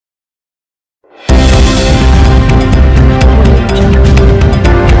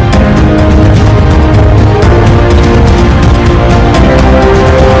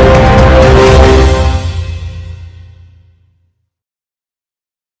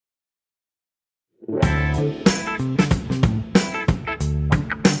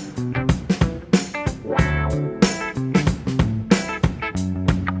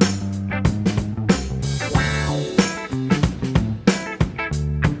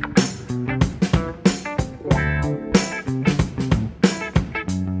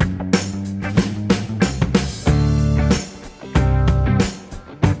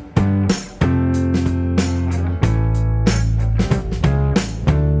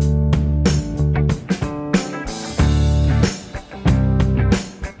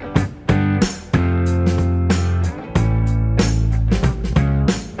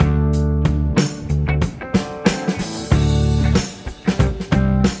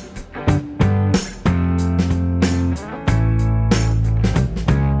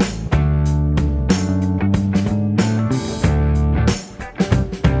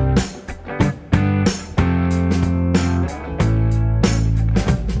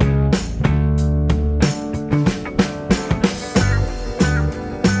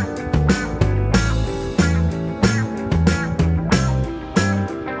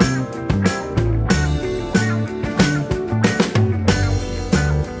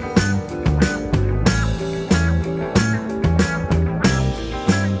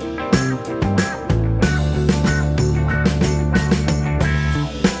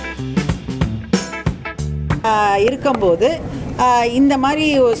இருக்கும்போது இந்த மாதிரி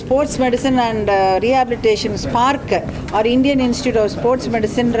sports medicine and rehabilitation spark R Indian institute of sports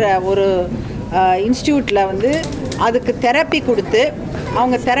மெடிசன்ற ஒரு இன்ஸ்டியூட்டில் வந்து அதுக்கு தெரப்பி கொடுத்து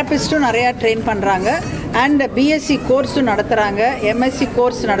அவங்க தெரப்பிஸ்ட்டும் நிறையா ட்ரெயின் பண்ணுறாங்க அண்ட் பிஎஸ்சி கோர்ஸும் நடத்துகிறாங்க, எம்எஸ்சி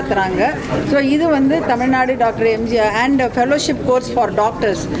கோர்ஸ் நடத்துகிறாங்க. ஸோ இது வந்து Tamil Nadu Dr.MGR and fellowship course for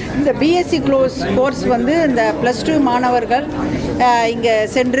doctors. இந்த பிஎஸ்சி கோர்ஸ் வந்து இந்த +2 மாணவர்கள் இங்கே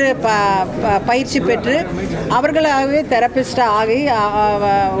சென்று பயிற்சி பெற்று அவர்களாகவே தெரப்பிஸ்டாக ஆகி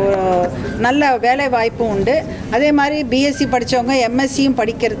நல்ல வேலை வாய்ப்பும் உண்டு. அதே மாதிரி பிஎஸ்சி படித்தவங்க எம்எஸ்சியும்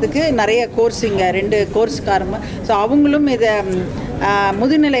படிக்கிறதுக்கு நிறைய கோர்ஸ் இங்கே 2 கோர்ஸ்காரங்க. ஸோ அவங்களும் இதை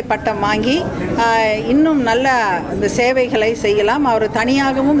முதுநிலை பட்டம் வாங்கி இன்னும் நல்ல இந்த சேவைகளை செய்யலாம். அவர்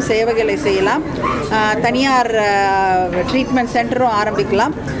தனியாகவும் சேவைகளை செய்யலாம். தனியார் ட்ரீட்மெண்ட் சென்டரும்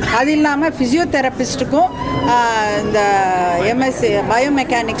ஆரம்பிக்கலாம். அது இல்லாமல் ஃபிசியோதெரபிஸ்ட்டுக்கும் இந்த MSc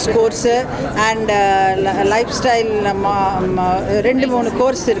biomechanics course and life style 2-3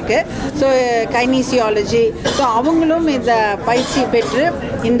 course இருக்குது. ஸோ கைனீசியாலஜி. ஸோ அவங்களும் இந்த பயிற்சி பெற்று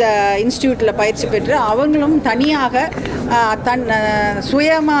இந்த இன்ஸ்டியூட்டில் பயிற்சி பெற்று அவங்களும் தனியாக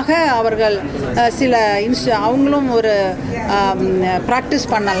சுயமாக அவர்கள் சில அவங்களும் ஒரு ப்ராக்டிஸ்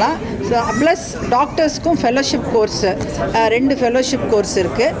பண்ணலாம். So plus டாக்டர்ஸ்க்கும் fellowship course 2 fellowship course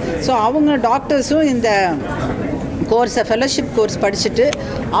இருக்குது. ஸோ அவங்க டாக்டர்ஸும் இந்த கோர்ஸை ஃபெலோஷிப் கோர்ஸ் படிச்சுட்டு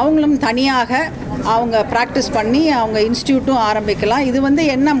அவங்களும் தனியாக அவங்க ப்ராக்டிஸ் பண்ணி அவங்க இன்ஸ்டியூட்டும் ஆரம்பிக்கலாம். இது வந்து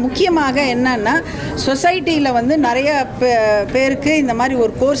என்ன முக்கியமாக என்னன்னா சொசைட்டியில் வந்து நிறைய பேருக்கு இந்த மாதிரி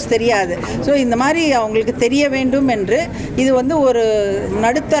ஒரு கோர்ஸ் தெரியாது. ஸோ இந்த மாதிரி அவங்களுக்கு தெரிய வேண்டும் என்று இது வந்து ஒரு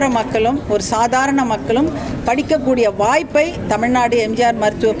நடுத்தர மக்களும் ஒரு சாதாரண மக்களும் படிக்கக்கூடிய வாய்ப்பை தமிழ்நாடு எம்ஜிஆர்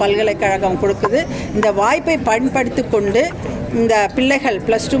மருத்துவ பல்கலைக்கழகம் கொடுக்குது. இந்த வாய்ப்பை பயன்படுத்தி கொண்டு இந்த பிள்ளைகள்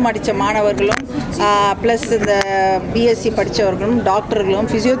 +2 படித்த மாணவர்களும் ப்ளஸ் இந்த பிஎஸ்சி படித்தவர்களும் டாக்டர்களும்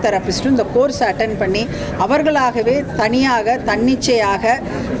ஃபிசியோதெரபிஸ்ட்டும் இந்த கோர்ஸ் அட்டென்ட் பண்ணி அவர்களாகவே தனியாக தன்னிச்சையாக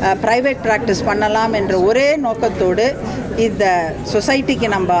ப்ரைவேட் ப்ராக்டிஸ் பண்ணலாம் என்ற ஒரே நோக்கத்தோடு இந்த சொசைட்டிக்கு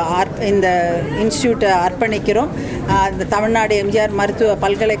நம்ம இந்த இன்ஸ்டியூட்டை அர்ப்பணிக்கிறோம். இந்த தமிழ்நாடு எம்ஜிஆர் மருத்துவ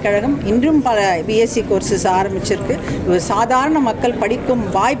பல்கலைக்கழகம் இன்றும் பல பிஎஸ்சி கோர்சஸ் ஆரம்பிச்சிருக்கு. இது சாதாரண மக்கள் படிக்கும்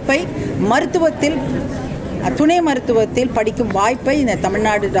வாய்ப்பை மருத்துவத்தில் துணை மருத்துவத்தில் படிக்கும் வாய்ப்பை இந்த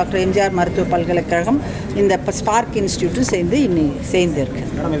தமிழ்நாடு Dr.MGR மருத்துவ பல்கலைக்கழகம் இந்த ஸ்பார்க் இன்ஸ்டியூட்டும் சேர்ந்திருக்கு.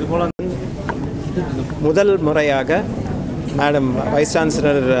 முதல் முறையாக madam vice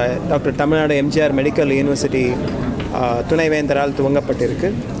chancellor doctor Tamil Nadu MGR medical university துணைவேந்தரால்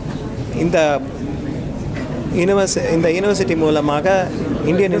துவங்கப்பட்டிருக்கு. இந்த யூனிவர்சிட்டி மூலமாக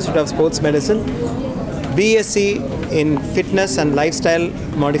Indian institute of sports medicine BSc in fitness and life style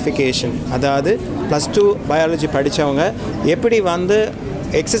modification, அதாவது +2 பயாலஜி படித்தவங்க எப்படி வந்து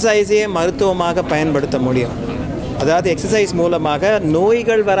எக்ஸசைஸையே மருத்துவமாக பயன்படுத்த முடியும், அதாவது எக்ஸசைஸ் மூலமாக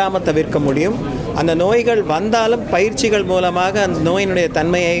நோய்கள் வராமல் தவிர்க்க முடியும், அந்த நோய்கள் வந்தாலும் பயிற்சிகள் மூலமாக அந்த நோயினுடைய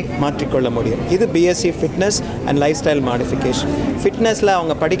தன்மையை மாற்றிக்கொள்ள முடியும். இது BSc fitness and life style modification. ஃபிட்னஸில்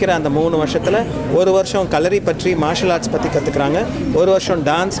அவங்க படிக்கிற அந்த 3 வருஷத்தில் 1 வருஷம் கலரி பற்றி மார்ஷல் ஆர்ட்ஸ் பற்றி கற்றுக்குறாங்க, 1 வருஷம்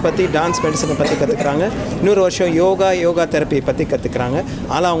டான்ஸ் மெடிசனை பற்றி கற்றுக்குறாங்க, இன்னொரு வருஷம் யோகா தெரப்பி பற்றி கற்றுக்குறாங்க.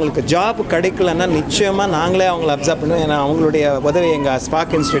 ஆனால் அவங்களுக்கு ஜாப் கிடைக்கலன்னா நிச்சயமாக நாங்களே அவங்கள அப்சர்வ் பண்ணுவோம். ஏன்னா அவங்களுடைய உதவி எங்கள்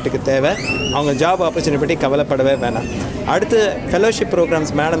ஸ்பார்க் இன்ஸ்டியூட்டுக்கு தேவை. அவங்க ஜாப் ஆப்பர்ச்சுனிட்டி பற்றி கவலைப்படவே வேணாம். அடுத்து ஃபெலோஷிப்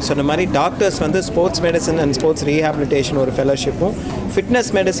ப்ரோக்ராம்ஸ் மேடம் சொன்ன மாதிரி டாக்டர்ஸ் வந்து sports medicine and sports rehabilitation ஒரு ஃபெலோஷிப்பும்,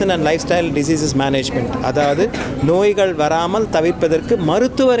 fitness medicine and life style diseases management, அதாவது நோய்கள் வராமல் தவிர்ப்பதற்கு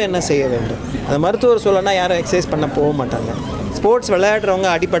மருத்துவர் என்ன செய்ய வேண்டும். அந்த மருத்துவர் சொல்லனா யாரும் எக்ஸசைஸ் பண்ண போக மாட்டாங்க. ஸ்போர்ட்ஸ் விளையாடுறவங்க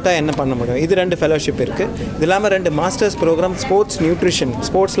அடிப்பட்டால் என்ன பண்ண முடியும். இது 2 ஃபெலோஷிப் இருக்குது. இது இல்லாமல் 2 மாஸ்டர்ஸ் ப்ரோக்ராம் ஸ்போர்ட்ஸ் நியூட்ரிஷன்,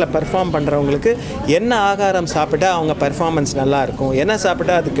 ஸ்போர்ட்ஸில் பெர்ஃபார்ம் பண்ணுறவங்களுக்கு என்ன ஆகாரம் சாப்பிட்டா அவங்க பெர்ஃபார்மன்ஸ் நல்லாயிருக்கும், என்ன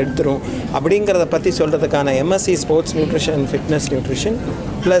சாப்பிட்டா அது கெடுத்துரும் அப்படிங்கிறத பற்றி சொல்கிறதுக்கான MSc sports nutrition and fitness nutrition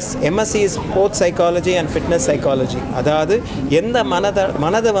plus MSc sports psychology and fitness psychology. அதாவது எந்த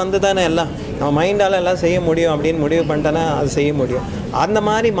மனதை வந்து தானே எல்லாம் நம்ம மைண்டால் எல்லாம் செய்ய முடியும் அப்படின்னு முடிவு பண்ணிட்டோன்னா அது செய்ய முடியும். அந்த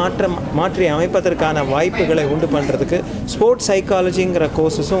மாதிரி மாற்றி அமைப்பதற்கான வாய்ப்புகளை உண்டு பண்ணுறதுக்கு ஸ்போர்ட்ஸ் சைக்காலஜிங்கிற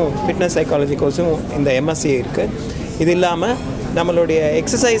கோர்ஸஸும் ஃபிட்னஸ் சைக்காலஜி கோர்ஸும் இந்த எம்எஸ்சி இருக்குது. இது இல்லாமல் நம்மளுடைய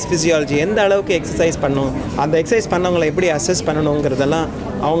எக்ஸசைஸ் ஃபிசியாலஜி, எந்த அளவுக்கு எக்ஸசைஸ் பண்ணணும், அந்த எக்ஸசைஸ் பண்ணவங்களை எப்படி அசஸ் பண்ணணுங்கிறதெல்லாம்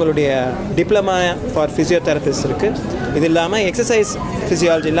அவங்களுடைய டிப்ளமா ஃபார் ஃபிசியோதெரபிஸ்ட் இருக்குது. இது இல்லாமல் எக்ஸசைஸ்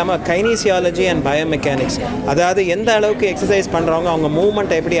ஃபிசியாலஜி இல்லாமல் கைனீசியாலஜி அண்ட் பயோமெக்கானிக்ஸ், அதாவது எந்த அளவுக்கு எக்ஸசைஸ் பண்ணுறவங்க அவங்க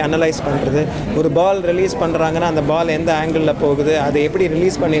மூவ்மெண்ட்டை எப்படி அனலைஸ் பண்ணுறது, ஒரு பால் ரிலீஸ் பண்ணுறாங்கன்னா அந்த பால் எந்த ஆங்கிளில் போகுது, அதை எப்படி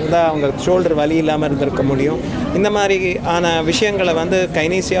ரிலீஸ் பண்ணியிருந்தால் அவங்க ஷோல்டர் வலி இல்லாமல் இருந்திருக்க முடியும். இந்த மாதிரி ஆன விஷயங்களை வந்து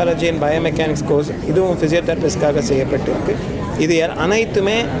கைனீசியாலஜி அண்ட் பயோமெக்கானிக்ஸ் கோர்ஸ் இதுவும் ஃபிசியோதெரபிஸ்ட்காக செய்யப்பட்டிருக்கு. இது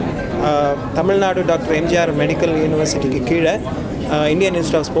அனைத்துமே தமிழ்நாடு டாக்டர்.MGR மெடிக்கல் யூனிவர்சிட்டிக்கு கீழே Indian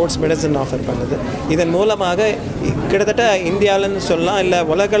institute of sports medicine offer பண்ணுது. இதன் மூலமாக கிட்டத்தட்ட இந்தியாவில்னு சொல்லலாம், இல்லை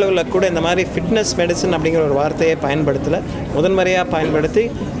உலகளவில் கூட இந்த மாதிரி ஃபிட்னஸ் மெடிசன் அப்படிங்கிற ஒரு வார்த்தையை பயன்படுத்தலை, முதன்முறையாக பயன்படுத்தி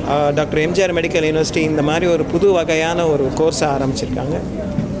டாக்டர்.MGR மெடிக்கல் யூனிவர்சிட்டி இந்த மாதிரி ஒரு புது வகையான ஒரு கோர்ஸை ஆரம்பிச்சிருக்காங்க.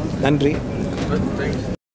 நன்றி.